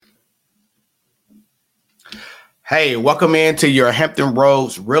Hey, welcome into your Hampton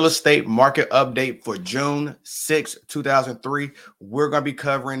Roads real estate market update for June 6th, 2003. We're going to be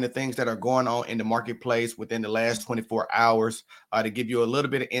covering the things that are going on in the marketplace within the last 24 hours to give you a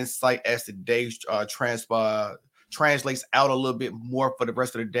little bit of insight as the day translates out a little bit more for the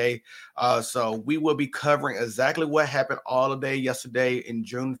rest of the day. So we will be covering exactly what happened all day yesterday in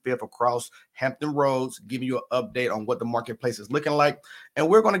June 5th across Hampton Roads, giving you an update on what the marketplace is looking like. And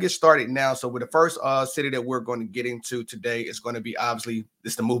we're going to get started now. So with the first city that we're going to get into today is going to be obviously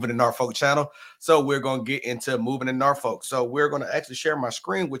this the Moving to Norfolk channel. So we're going to get into moving to Norfolk. So we're going to actually share my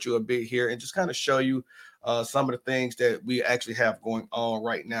screen with you a bit here and just kind of show you some of the things that we actually have going on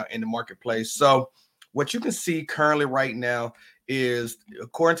right now in the marketplace. So what you can see currently right now is,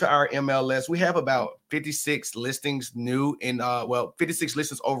 according to our MLS, we have about 56 listings new in 56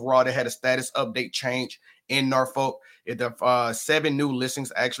 listings overall that had a status update change in Norfolk. The 7 new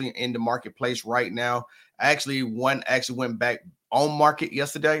listings actually in the marketplace right now. One went back on market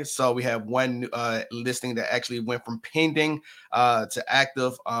yesterday. So we have one listing that actually went from pending to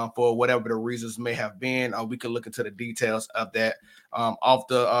active for whatever the reasons may have been. We can look into the details of that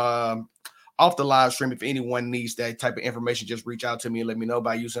off the live stream. If anyone needs that type of information, just reach out to me and let me know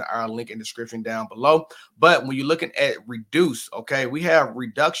by using our link in the description down below. But when you're looking at reduce, okay, we have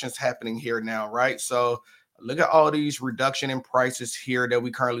reductions happening here now, right? So look at all these reduction in prices here that we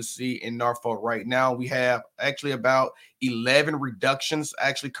currently see in Norfolk right now. We have actually about 11 reductions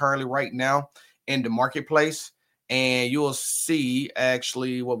actually currently right now in the marketplace. And you'll see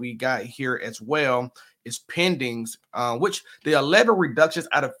actually what we got here as well is pendings, which the 11 reductions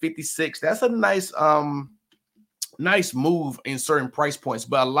out of 56, that's a nice move in certain price points,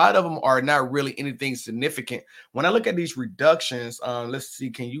 but a lot of them are not really anything significant. When I look at these reductions, let's see,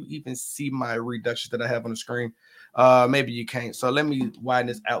 can you even see my reductions that I have on the screen? Maybe you can't. So let me widen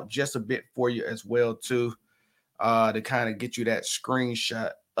this out just a bit for you as well too, to kind of get you that screenshot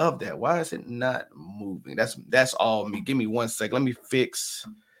of that. Why is it not moving? That's all me. Give me 1 second.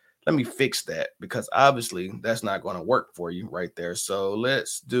 Let me fix that, because obviously that's not going to work for you right there. So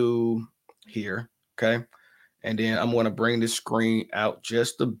let's do here. Okay. And then I'm going to bring this screen out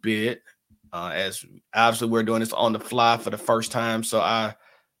just a bit, as obviously we're doing this on the fly for the first time. So I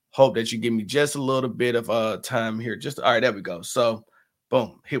hope that you give me just a little bit of time here. All right, there we go. So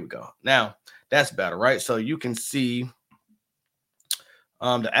boom, here we go. Now that's better, right? So you can see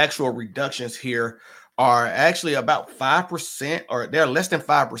the actual reductions here are actually about 5%, or they're less than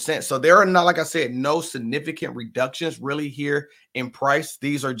 5%. So there are not, like I said, no significant reductions really here in price.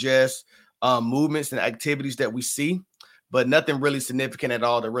 These are just movements and activities that we see, but nothing really significant at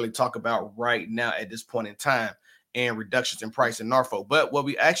all to really talk about right now at this point in time, and reductions in price in Norfolk. But what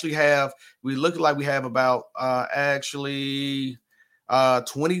we actually have, we look like we have about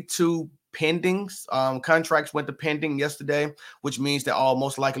 22 pendings. Contracts went to pending yesterday, which means that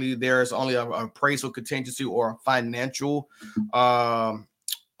most likely there's only an appraisal contingency or a financial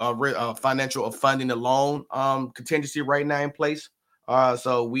financial of funding a loan contingency right now in place.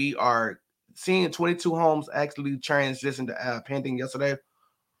 So we are seeing 22 homes actually transition to pending yesterday.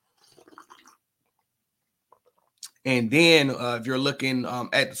 And then if you're looking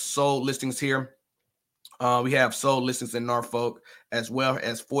at the sold listings here, we have sold listings in Norfolk as well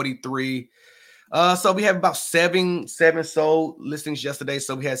as 43. So we have about seven sold listings yesterday.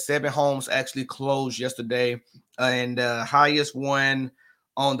 So we had 7 homes actually closed yesterday, and the highest one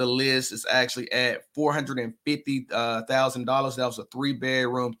on the list is actually at $450,000. That was a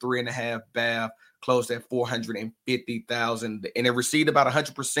 3-bedroom, 3.5 bath, closed at $450,000, and it received about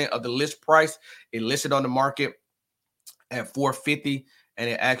 100% of the list price. It listed on the market at $450,000. And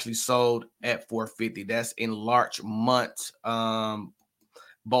it actually sold at $450,000. That's in Larchmont,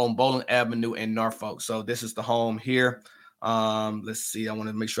 Bowling Avenue in Norfolk. So this is the home here. Let's see. I want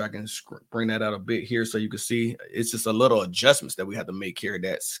to make sure I can bring that out a bit here so you can see. It's just a little adjustments that we have to make here.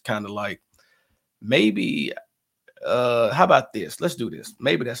 That's kind of like maybe. How about this? Let's do this.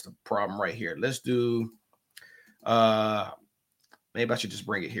 Maybe that's the problem right here. Let's do. Maybe I should just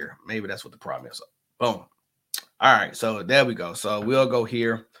bring it here. Maybe that's what the problem is. Boom. All right, so there we go. So we'll go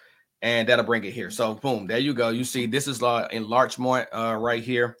here, and that'll bring it here. So boom, there you go. You see, this is in Larchmont right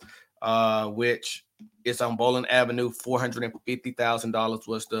here, which is on Bowling Avenue. $450,000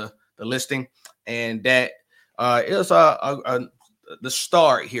 was the listing, and that is the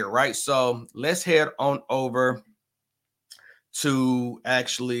start here, right? So let's head on over to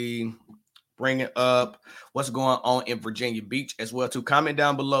actually bringing up what's going on in Virginia Beach as well. To comment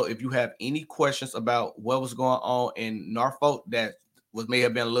down below if you have any questions about what was going on in Norfolk that may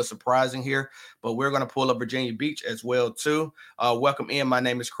have been a little surprising here, but we're going to pull up Virginia Beach as well too. Welcome in. My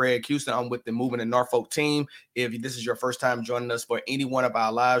name is Craig Houston. I'm with the Moving to Norfolk team. If this is your first time joining us for any one of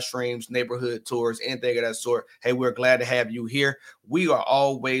our live streams, neighborhood tours, anything of that sort, hey, we're glad to have you here. We are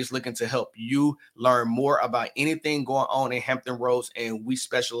always looking to help you learn more about anything going on in Hampton Roads, and we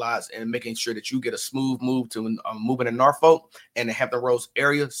specialize in making sure that you get a smooth move to moving to Norfolk and the Hampton Roads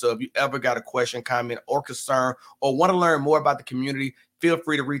area. So if you ever got a question, comment, or concern, or want to learn more about the community, feel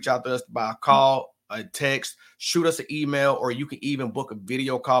free to reach out to us by a call, a text, shoot us an email, or you can even book a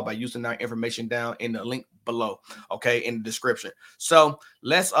video call by using our information down in the link below, okay, in the description. So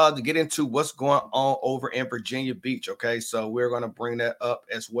let's get into what's going on over in Virginia Beach, okay? So we're going to bring that up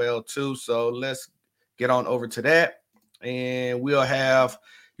as well too. So let's get on over to that, and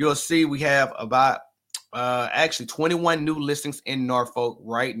you'll see we have about actually 21 new listings in Norfolk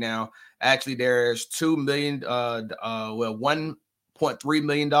right now. Actually, there's $1.3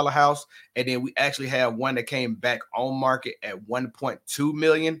 million house, and then we actually have one that came back on market at 1.2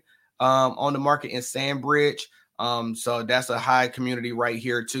 million on the market in Sandbridge. So that's a high community right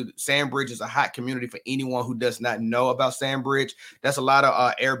here too. Sandbridge is a hot community for anyone who does not know about Sandbridge. That's a lot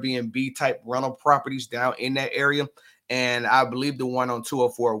of Airbnb type rental properties down in that area. And I believe the one on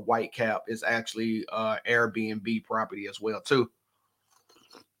 204 Whitecap is actually Airbnb property as well too.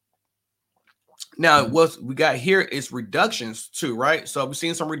 Now, what we got here is reductions too, right? So we've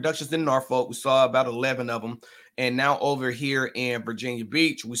seen some reductions in Norfolk. We saw about 11 of them. And now over here in Virginia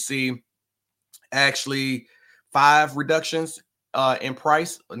Beach, we see actually 5 reductions in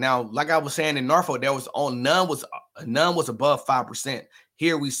price. Now, like I was saying in Norfolk, there was none was above 5%.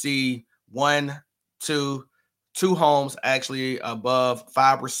 Here we see 2 homes actually above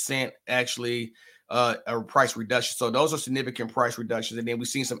 5% actually a price reduction. So those are significant price reductions. And then we've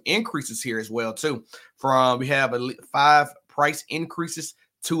seen some increases here as well too. We have 5 price increases,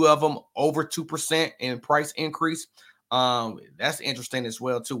 2 of them over 2% in price increase. That's interesting as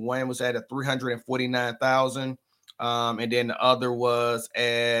well too. One was at a 349,000, and then the other was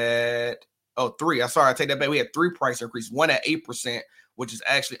at 3. I'm sorry, I take that back. We had 3 price increases. One at 8%, which is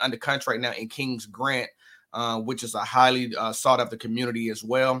actually under contract now in Kings Grant, which is a highly sought after community as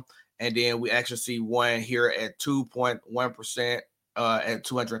well. And then we actually see one here at 2.1% at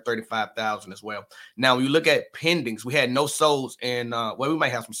 235,000 as well. Now, when you look at pendings, we had no solds in. We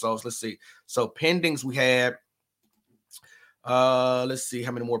might have some solds. Let's see. So pendings, we had. Let's see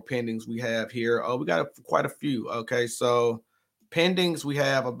how many more pendings we have here. We got quite a few. Okay, so pendings we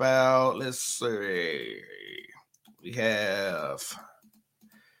have about. Let's see. We have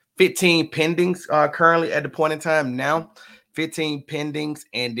 15 pendings currently at the point in time now. 15 pendings,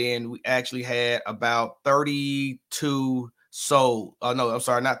 and then we actually had about 32 sold. No, I'm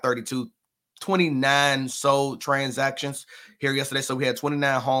sorry, not 32, 29 sold transactions here yesterday. So we had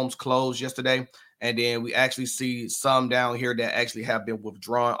 29 homes closed yesterday, and then we actually see some down here that actually have been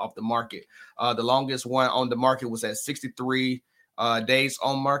withdrawn off the market. The longest one on the market was at 63 days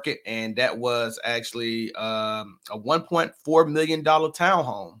on market, and that was actually a $1.4 million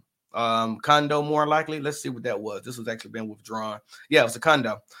townhome. Condo more likely. Let's see what that was. This was actually been withdrawn. Yeah, it was a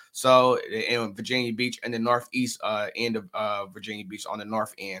condo. So in Virginia Beach and the northeast end of Virginia Beach on the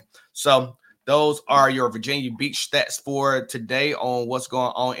north end. So those are your Virginia Beach stats for today on what's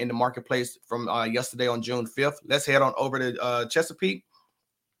going on in the marketplace from yesterday on June 5th. Let's head on over to Chesapeake.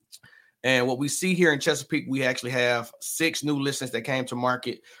 And what we see here in Chesapeake, we actually have 6 new listings that came to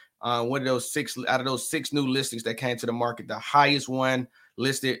market. One of those 6 out of those 6 new listings that came to the market, the highest one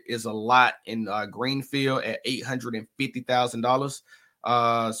listed is a lot in Greenfield at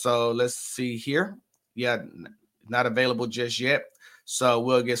 $850,000. So let's see here. Yeah, not available just yet. So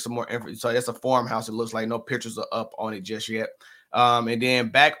we'll get some more info. So that's a farmhouse. It looks like no pictures are up on it just yet. And then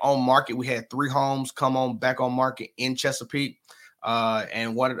back on market, we had 3 homes come on back on market in Chesapeake.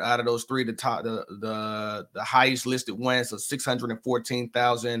 And one out of those 3, the highest listed one is a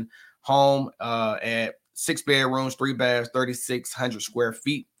 $614,000 home at 6 bedrooms, 3 baths, 3,600 square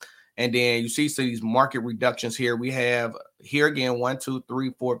feet. And then you see these market reductions here. We have here again 1, 2,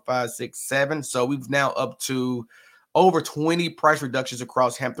 3, 4, 5, 6, 7. So we've now up to over 20 price reductions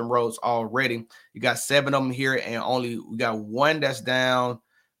across Hampton Roads already. You got 7 of them here, and we got one that's down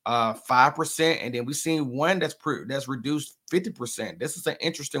 5%, and then we've seen one that's reduced 50%. This is an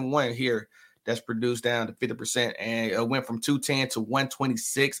interesting one here that's produced down to 50%, and it went from 210 to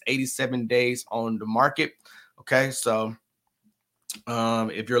 126, 87 days on the market. Okay, so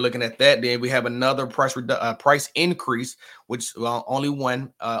if you're looking at that, then we have another price increase, which only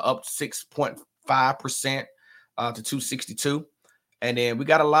one up 6.5% to 262. And then we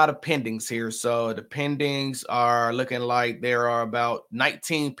got a lot of pendings here. So the pendings are looking like there are about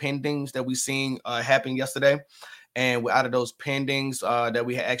 19 pendings that we seen happen yesterday. And out of those pendings that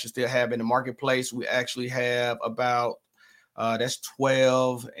we actually still have in the marketplace, we actually have about that's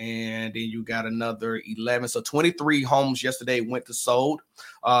 12, and then you got another 11. So 23 homes yesterday went to sold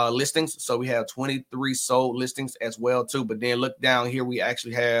listings. So we have 23 sold listings as well too. But then look down here, we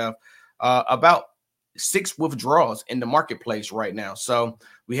actually have about 6 withdrawals in the marketplace right now. So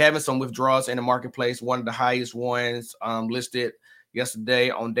we having some withdrawals in the marketplace. One of the highest ones listed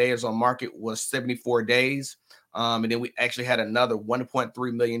yesterday on days on market was 74 days. And then we actually had another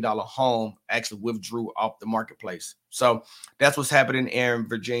 $1.3 million home actually withdrew off the marketplace. So that's what's happening in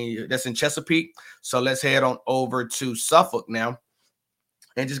Virginia. That's in Chesapeake. So let's head on over to Suffolk now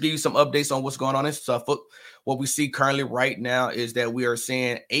and just give you some updates on what's going on in Suffolk. What we see currently right now is that we are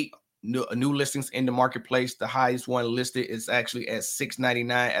seeing 8 new listings in the marketplace. The highest one listed is actually at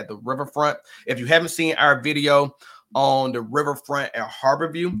 $699 at the riverfront. If you haven't seen our video on the riverfront at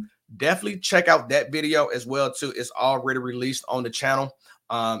Harborview, definitely check out that video as well too. It's already released on the channel.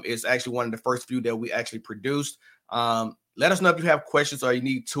 It's actually one of the first few that we actually produced. Let us know if you have questions or you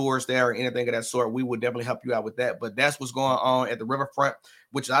need tours there or anything of that sort. We will definitely help you out with that. But that's what's going on at the riverfront,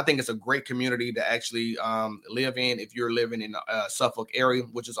 which I think is a great community to actually live in if you're living in the Suffolk area,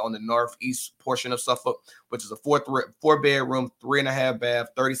 which is on the northeast portion of Suffolk, which is a 4-bedroom, 3.5 bath,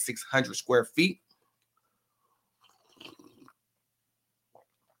 3,600 square feet.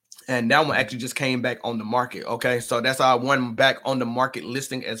 And that one actually just came back on the market. Okay, so that's our one back on the market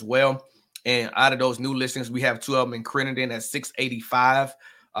listing as well. And out of those new listings, we have 2 of them in Crittenden at $685,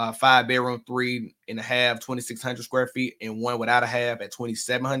 5-bedroom, 3.5, 2,600 square feet, and one without a half at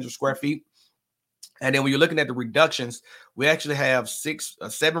 2,700 square feet. And then when you're looking at the reductions, we actually have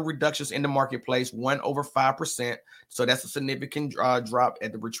 7 reductions in the marketplace, one over 5%. So that's a significant drop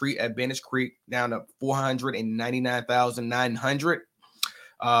at the retreat at Bennett Creek down to $499,900.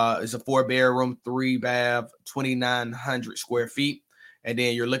 It's a 4-bedroom, 3-bath, 2,900 square feet. And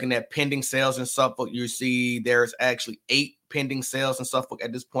then you're looking at pending sales in Suffolk. You see there's actually 8 pending sales in Suffolk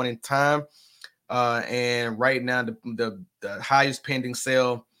at this point in time. And right now, the highest pending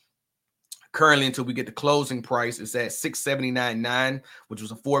sale currently until we get the closing price is at $679,900, which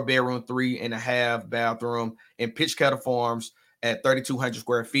was a 4-bedroom, 3.5 bathroom in Pitch Kettle Farms at 3,200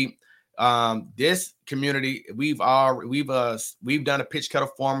 square feet. This community, we've done a Pitch Kettle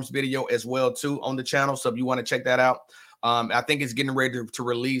Farms video as well too on the channel. So if you want to check that out, I think it's getting ready to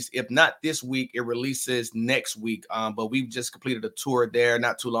release. If not this week, it releases next week. But we've just completed a tour there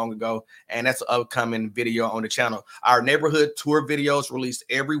not too long ago, and that's an upcoming video on the channel. Our neighborhood tour videos released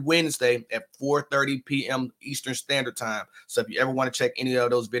every Wednesday at 4:30 p.m. Eastern Standard Time. So if you ever want to check any of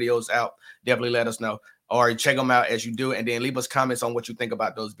those videos out, definitely let us know. Or check them out as you do, and then leave us comments on what you think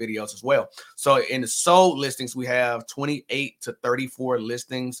about those videos as well. So in the sold listings, we have 28 to 34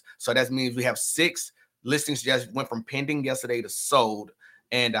 listings. So that means we have 6 listings just went from pending yesterday to sold.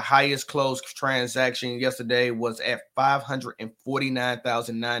 And the highest closed transaction yesterday was at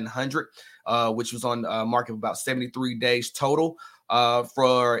 $549,900, which was on market for about 73 days total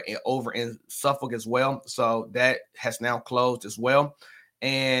for over in Suffolk as well. So that has now closed as well.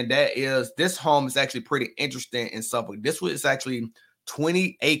 And this home is actually pretty interesting in Suffolk. This was actually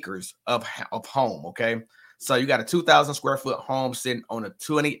 20 acres of home, okay? So you got a 2,000 square foot home sitting on a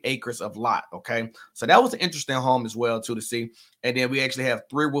 20 acres of lot, okay? So that was an interesting home as well, too, to see. And then we actually have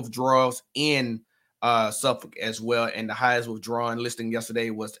 3 withdrawals in Suffolk as well. And the highest withdrawing listing yesterday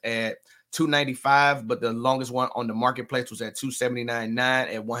was at $295, but the longest one on the marketplace was at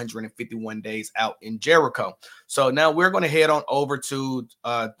 $279,900 at 151 days out in Jericho. So now we're going to head on over to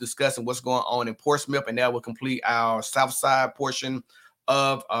discussing what's going on in Portsmouth, and that will complete our South Side portion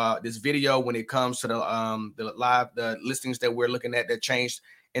of this video when it comes to the listings that we're looking at that changed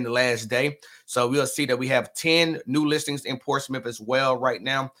in the last day. So we'll see that we have 10 new listings in Portsmouth as well right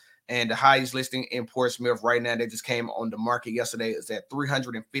now. And the highest listing in Portsmouth right now that just came on the market yesterday is at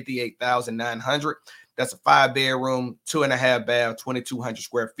 $358,900. That's a 5-bedroom, 2.5 bath, 2,200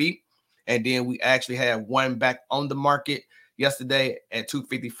 square feet. And then we actually have one back on the market yesterday at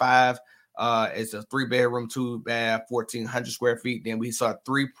 $255,000. It's a 3-bedroom, 2-bath, 1,400 square feet. Then we saw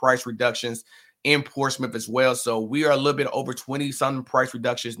 3 price reductions in Portsmouth as well. So we are a little bit over 20-something price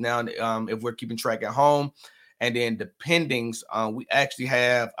reductions now if we're keeping track at home. And then the pendings, we actually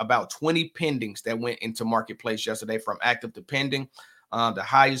have about 20 pendings that went into marketplace yesterday from active to pending. The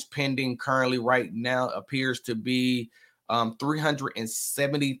highest pending currently right now appears to be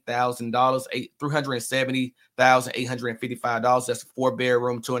 $370,000, $370,855. That's a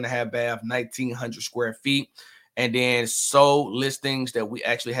 4-bedroom, 2.5 bath, 1,900 square feet. And then sold listings that we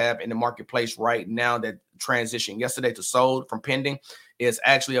actually have in the marketplace right now that transitioned yesterday to sold from pending is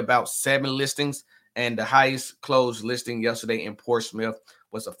actually about 7 listings. And the highest closed listing yesterday in Portsmouth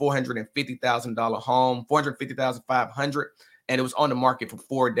was a $450,000 home, $450,500, and it was on the market for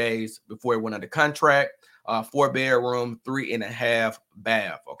 4 days before it went under contract. 4-bedroom, 3.5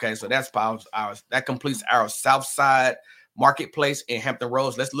 bath. Okay, so that's ours. That completes our South Side marketplace in Hampton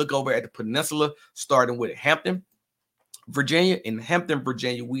Roads. Let's look over at the peninsula, starting with Hampton, Virginia. In Hampton,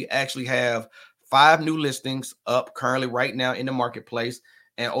 Virginia, we actually have 5 new listings up currently right now in the marketplace.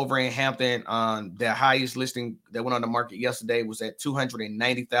 And over in Hampton, the highest listing that went on the market yesterday was at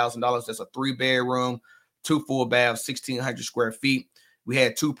 $290,000. That's a 3-bedroom, 2 full baths, 1,600 square feet. We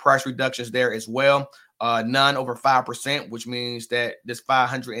had 2 price reductions there as well. None over 5%, which means that this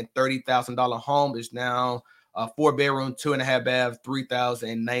 $530,000 home is now 4-bedroom, 2.5 bath,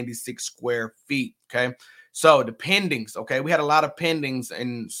 3,096 square feet. Okay. So the pendings, okay, we had a lot of pendings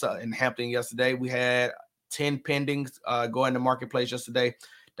in Hampton yesterday. We had 10 pendings go in the marketplace yesterday.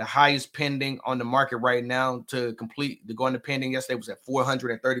 The highest pending on the market right now to go into pending yesterday was at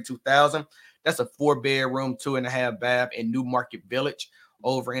 $432,000. That's a 4-bedroom, 2.5 bath in New Market Village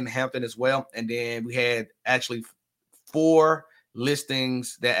over in Hampton as well. And then we had actually 4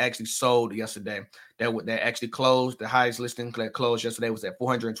 listings that actually sold yesterday that actually closed. The highest listing that closed yesterday was at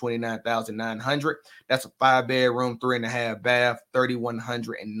 $429,900. That's a 5-bedroom, 3.5 bath,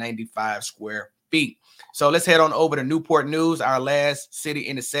 3,195 square feet. So let's head on over to Newport News, our last city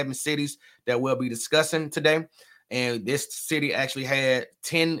in the 7 cities that we'll be discussing today. And this city actually had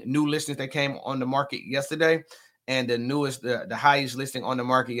 10 new listings that came on the market yesterday. And the highest listing on the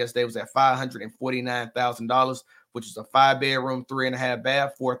market yesterday was at $549,000, which is a 5-bedroom, 3.5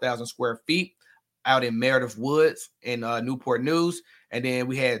 bath, 4,000 square feet out in Meredith Woods in Newport News. And then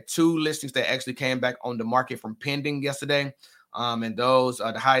we had 2 listings that actually came back on the market from pending yesterday. And those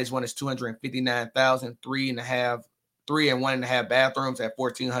the highest one is $259,000, 3 and 1.5 bathrooms at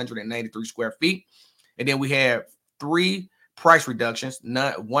 1,493 square feet. And then we had 3 price reductions,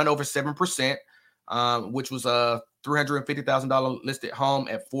 one over 7%, which was a $350,000 listed home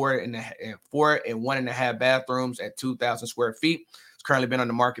at 4 and 1.5 bathrooms at 2,000 square feet. It's currently been on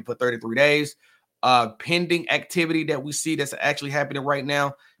the market for 33 days. Pending activity that we see that's actually happening right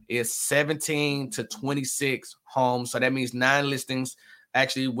now is 17 to 26 homes. So that means 9 listings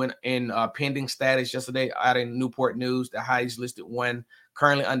actually went in pending status yesterday out in Newport News. The highest listed one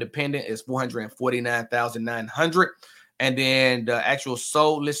currently under pending is $449,900. And then the actual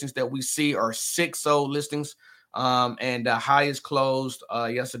sold listings that we see are 6 sold listings. And the highest closed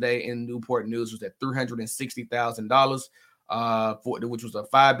yesterday in Newport News was at $360,000. Which was a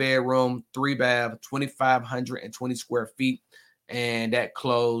 5-bedroom, 3 bath, 2,520 square feet. And that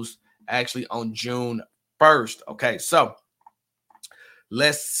closed actually on June 1st. Okay, so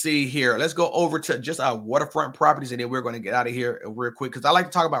let's see here. Let's go over to just our waterfront properties, and then we're going to get out of here real quick because I like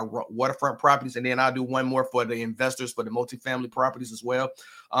to talk about waterfront properties, and then I'll do one more for the investors for the multifamily properties as well.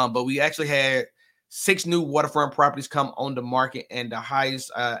 But we actually had 6 new waterfront properties come on the market, and the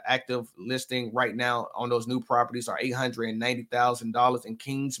highest active listing right now on those new properties are $890,000 in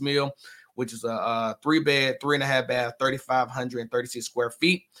Kingsmill, which is a 3-bed, 3.5 bath, 3,536 square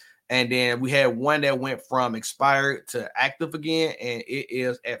feet. And then we had one that went from expired to active again, and it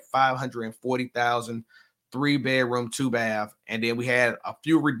is at $540,000, 3-bedroom, 2 bath. And then we had a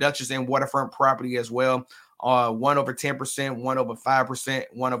few reductions in waterfront property as well. 1 over 10%, 1 over 5%,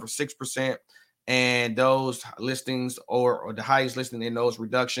 1 over 6%. And those listings or the highest listing in those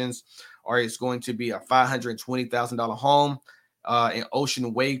reductions is going to be a $520,000 home in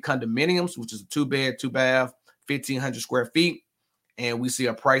Ocean Way condominiums, which is a 2-bed, 2 bath, 1,500 square feet. And we see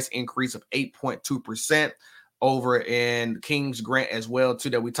a price increase of 8.2% over in Kings Grant as well, too,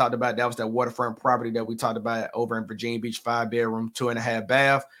 that we talked about. That was that waterfront property that we talked about over in Virginia Beach, 5-bedroom, 2.5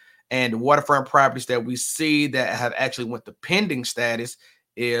 bath. And the waterfront properties that we see that have actually went to pending status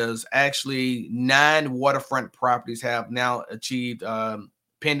is actually 9 waterfront properties have now achieved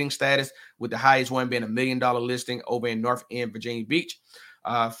pending status, with the highest one being $1 million listing over in North End, Virginia Beach.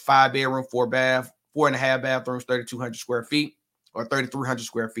 5-bedroom, 4 bath, 4.5 bathrooms, 3,200 square feet, or 3,300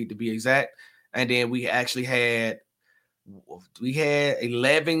 square feet to be exact. And then we actually had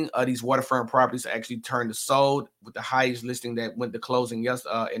 11 of these waterfront properties actually turned to sold, with the highest listing that went to closing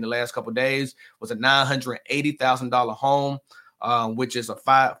in the last couple of days was a $980,000 home. Which is a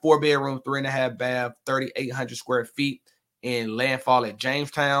 4-bedroom, 3.5 bath, 3,800 square feet in Landfall at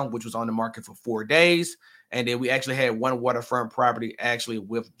Jamestown, which was on the market for 4 days. And then we actually had one waterfront property actually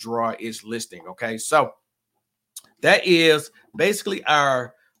withdraw its listing. Okay, so that is basically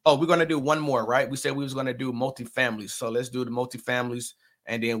our Oh, we're gonna do one more, right? We said we was gonna do multifamilies, so let's do the multifamilies,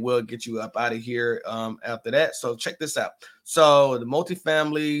 and then we'll get you up out of here after that. So check this out. So the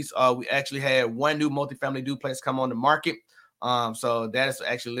multifamilies, we actually had one new multifamily duplex come on the market. So that is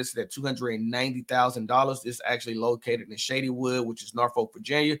actually listed at $290,000. It's actually located in Shadywood, which is Norfolk,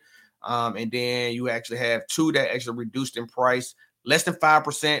 Virginia. And then you actually have two that actually reduced in price. Less than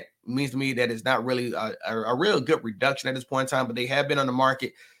 5% means to me that it's not really a real good reduction at this point in time, but they have been on the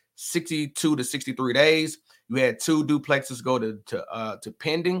market 62 to 63 days. You had two duplexes go to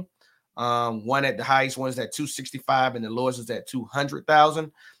pending. One at the highest one is at 265 and the lowest is at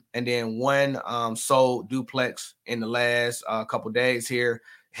 200,000. And then one sold duplex in the last couple days here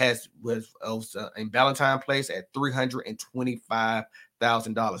was in Valentine Place at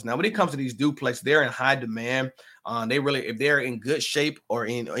 $325,000. Now, when it comes to these duplex, they're in high demand. They really, if they're in good shape or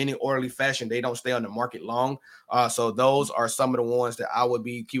in any orderly fashion, they don't stay on the market long. So those are some of the ones that I would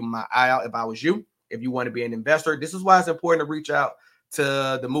be keeping my eye out if I was you. If you want to be an investor, this is why it's important to reach out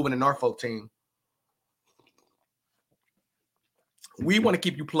to the Moving to Norfolk team. We want to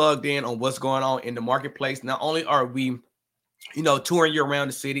keep you plugged in on what's going on in the marketplace. Not only are we touring you around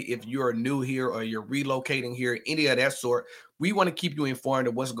the city. If you're new here or you're relocating here, any of that sort, we want to keep you informed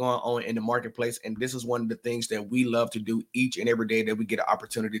of what's going on in the marketplace. And this is one of the things that we love to do each and every day that we get an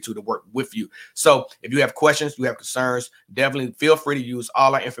opportunity to work with you. So if you have questions, you have concerns, definitely feel free to use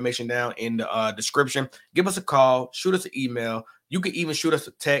all our information down in the description. Give us a call, shoot us an email. You can even shoot us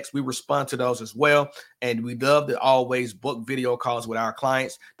a text. We respond to those as well. And we love to always book video calls with our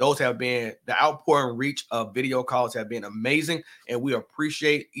clients. Those have been the outpouring reach of video calls have been amazing. And we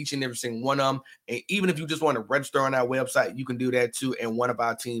appreciate each and every single one of them. And even if you just want to register on our website, you can do that too. And one of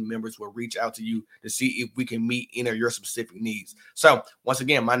our team members will reach out to you to see if we can meet any of your specific needs. So once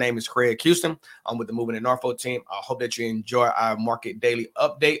again, my name is Craig Houston. I'm with the Moving to Norfolk team. I hope that you enjoy our market daily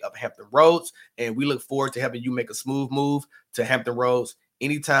update of Hampton Roads. And we look forward to helping you make a smooth move to Hampton Roads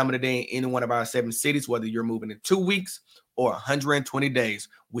any time of the day in any one of our 7 cities, whether you're moving in 2 weeks or 120 days.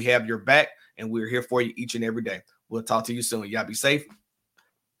 We have your back and we're here for you each and every day. We'll talk to you soon. Y'all be safe.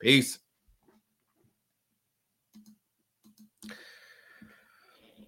 Peace.